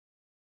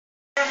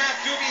have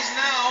duties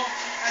now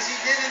as he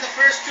did in the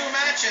first two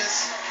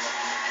matches.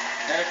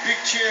 And a big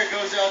cheer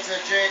goes out to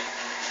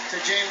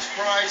James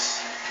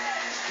Price.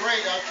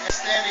 Great,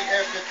 outstanding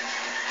effort.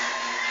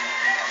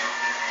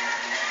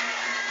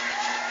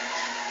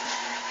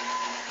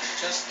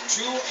 Just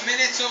 2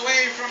 minutes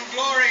away from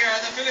glory are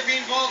the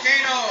Philippine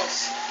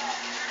volcanoes.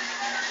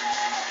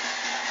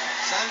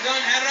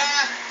 Sandon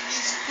Hera,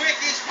 he's quick,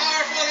 he's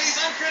powerful, he's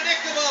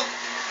unpredictable,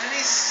 and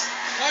he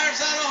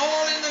carves out a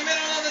hole in the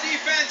middle of the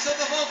defense of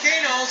the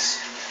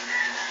volcanoes.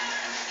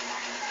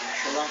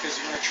 Sri Lanka's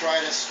going to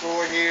try to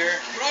score here.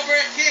 Rubber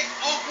kick,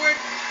 awkward,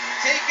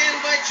 taken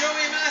by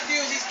Joey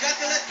Matthews. He's got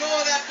to let go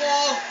of that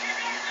ball.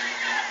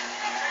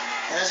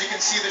 And as you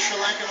can see, the Sri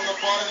Lankan on the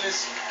bottom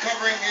is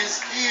covering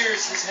his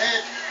ears, his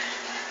head.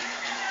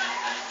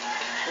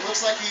 It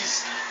looks like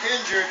he's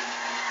injured.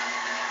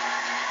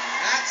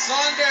 Matt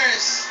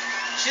Saunders,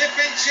 chip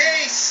and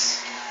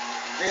chase.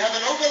 They have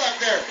an overlap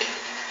there.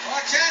 Oh,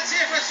 a chance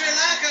here for Sri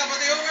Lanka, but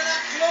the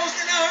overlap closed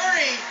in a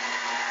hurry.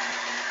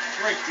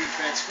 Great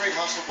defense, great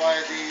hustle by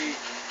the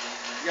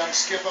young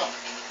skipper.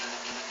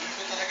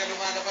 Dito talaga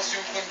lumalabas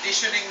yung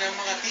conditioning ng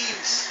mga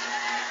teams.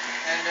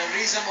 And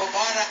Riza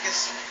Mubarak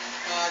is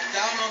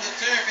down on the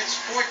turf. It's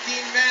 14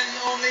 men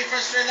only for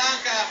Sri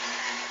Lanka.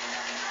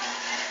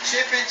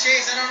 Chip and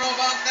chase, I don't know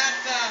about that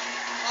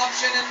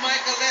option, and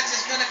Michael Letts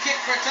is going to kick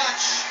for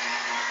touch.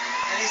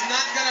 And he's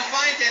not going to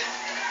find it.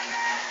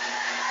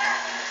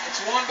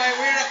 It's won by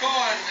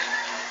Wirakon.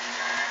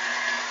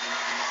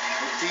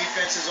 The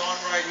defense is on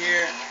right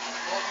here.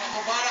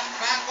 Mubarak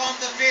back on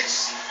the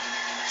pitch.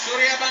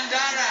 Surya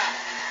Bandara.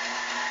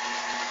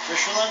 The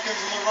Sri Lankans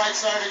on the right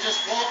side are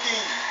just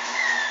walking.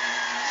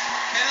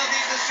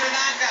 Penalty to Sri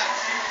Lanka.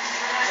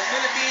 The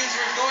Philippines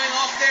were going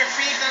off their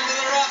feet under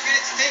the rock, and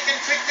it's taken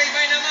quickly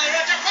by Namal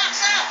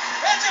Rajapaksa.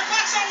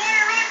 Rajapaksa, what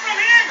a run from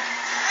him!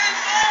 And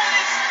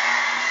it's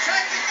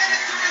tried to get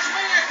it to his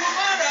winger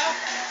Kumara,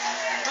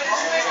 but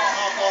his winger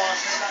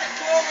knocked it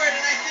forward,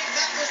 and I think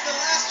that was the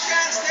last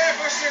chance there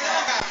for Sri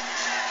Lanka.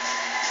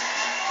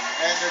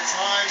 And the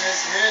time has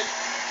hit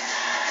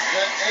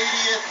the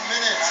 80th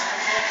minute.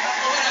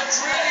 What a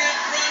brilliant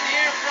run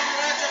here from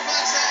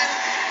Rajapaksa, and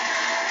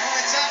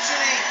it's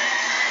actually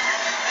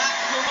not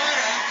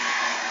Kumara,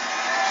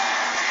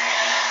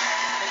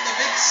 but the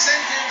big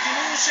center,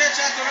 Dimusha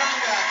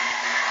Chaturanga.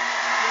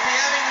 We'll be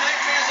having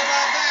nightmares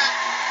about that.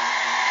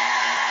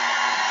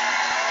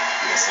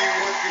 Yes, he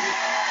would be.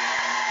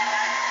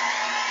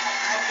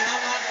 Had he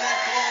hung on to that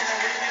ball, there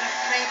would have been a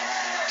faint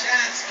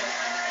chance, but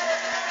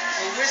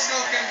the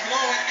whistle can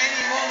blow at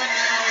any moment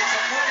now. It's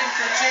a put in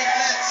for Jake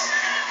Letts.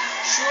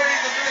 Surely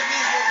the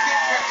Philippines will kick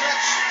for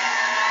touch.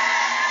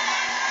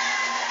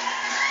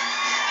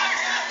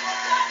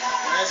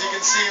 As you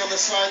can see on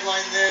the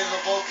sideline there, the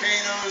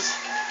volcanoes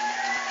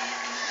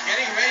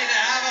Getting ready to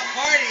have a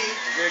party.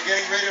 They're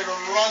getting ready to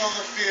run on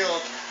the field.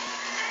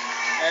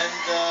 And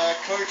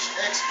Coach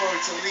Expo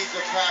to lead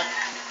the pack.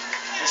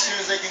 As soon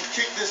as they can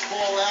kick this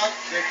ball out,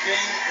 their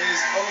game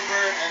is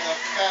over and the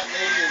fat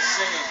lady is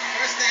singing.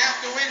 First they have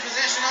to win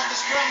possession off the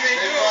scrum. They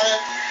do. Got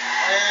it.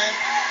 And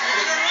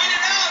they're going to run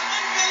it out.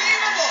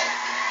 Unbelievable.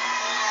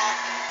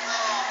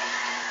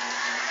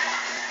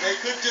 They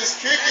could just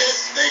kick it.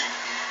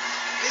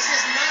 This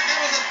is not,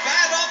 that was a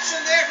bad option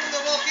there from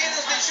the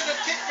Volcanoes. They should have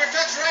kicked for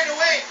touch right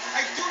away.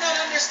 I do not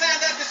understand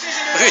that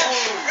decision at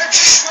all.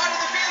 Referee part of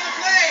the field of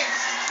play.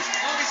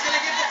 Now he's going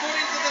to give the put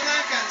into the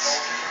Lankans.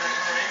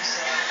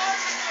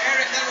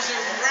 Eric, that was a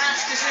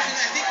rash decision.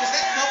 I think, was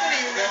that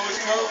Coveney? That was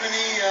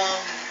Coveney.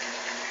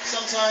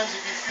 Sometimes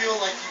if you feel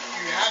like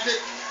you have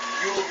it,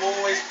 you'll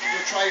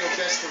try your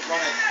best to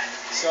run it.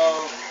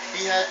 So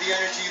he had the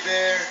energy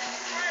there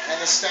and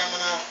the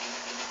stamina.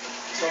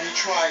 So he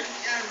tried.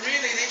 Yeah,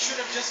 really, they should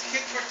have just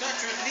kicked for touch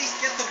or at least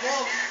get the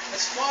ball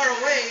as far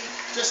away.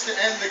 Just to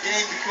end the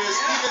game, because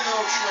even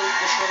though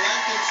the Sri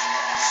Lankans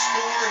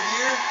score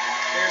here,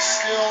 they're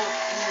still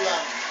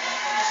kulang.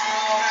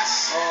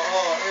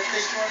 If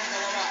they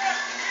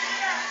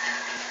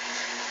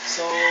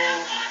so,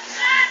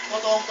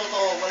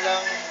 totoong-totoo,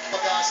 walang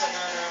pag-asa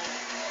na ng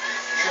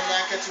Sri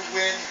Lanka to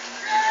win.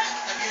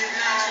 Tagilid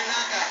na ang Sri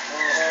Lanka.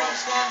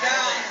 Scrum's gone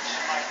down.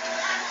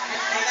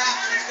 Quick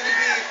collapse. It's going to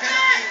be a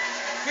penalty.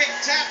 Quick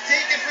tap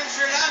taken from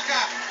Sri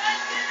Lanka.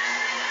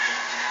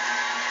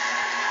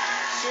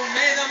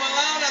 Sumeda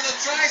Malana, the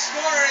try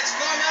scorer, it's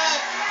come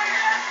out.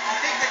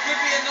 I think there could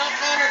be a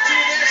knock-on or two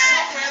there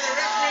somewhere. The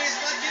referee is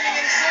not giving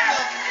any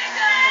signal.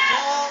 The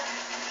ball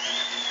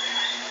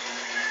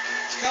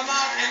has come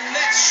out, and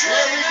let's show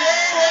There we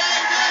go,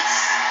 and it's...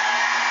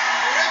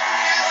 The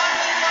referee has a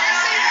move.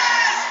 Yes, he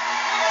has!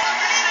 The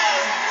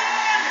Volcanoes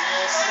won!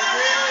 Yes, he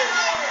did.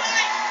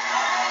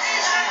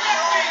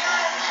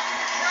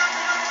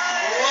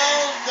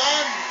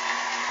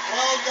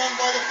 Well done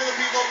by the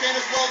Philippine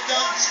Volcanoes. Well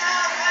done.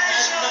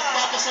 At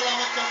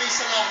nagpapasalamat kami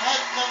sa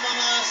lahat ng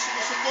mga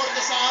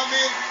sumusuporta sa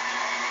amin.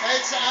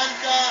 Kahit saan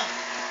ka,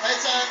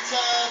 kahit saan sa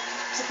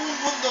buong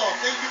mundo.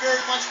 Thank you very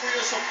much for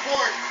your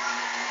support.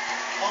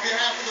 On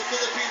behalf of the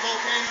Philippine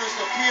Volcanoes,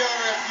 the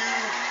PRFU,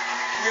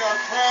 we are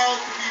proud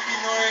to be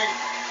Pinoy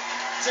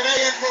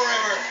today and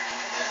forever.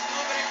 There's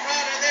nobody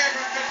prouder there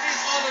from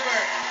Patrice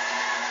Oliver.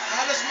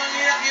 Halos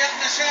mangiyak-yak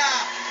na siya.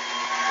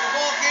 The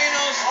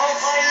Volcanoes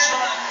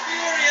stand a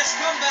furious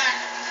comeback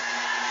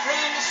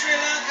from Sri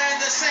Lanka in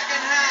the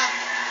second half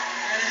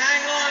and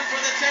hang on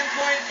for the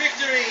 10-point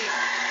victory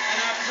and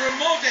are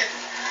promoted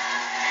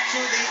to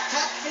the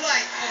top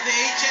flight of the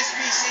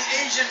HSBC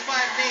Asian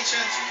Five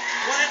Nations.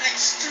 What an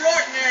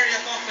extraordinary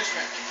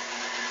accomplishment.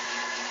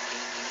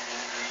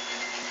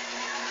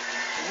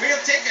 We'll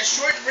take a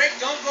short break.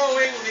 Don't go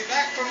away. We'll be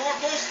back for more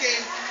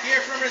post-game here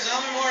from Rizal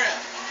Memorial.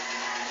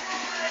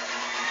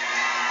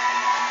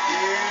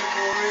 Yeah,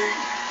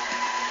 boy.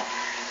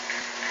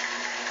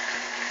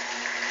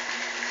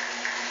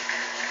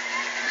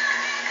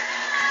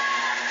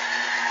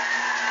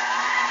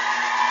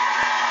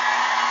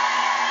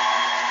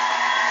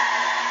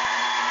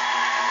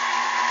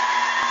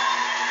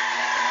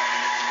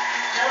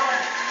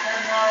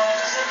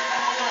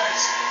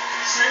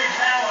 Steve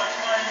Howard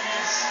playing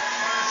his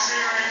first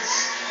series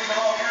in the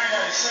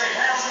volcanoes. Steve,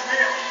 how's it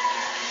feel?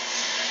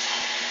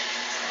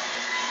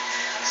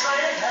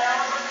 Steve,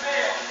 how's it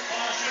feel?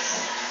 Well, it's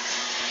just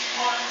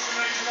quite for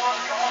me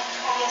tonight. I've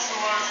lost the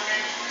words. I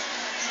mean,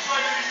 to play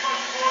with these bunch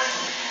of boys,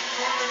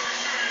 it's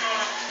extremely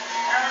honour.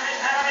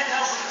 How many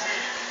Nelsons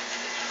here?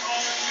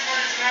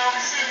 Series now,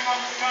 we've seen them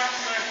up to the match,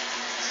 so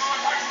it's not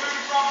like a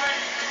little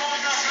rugby.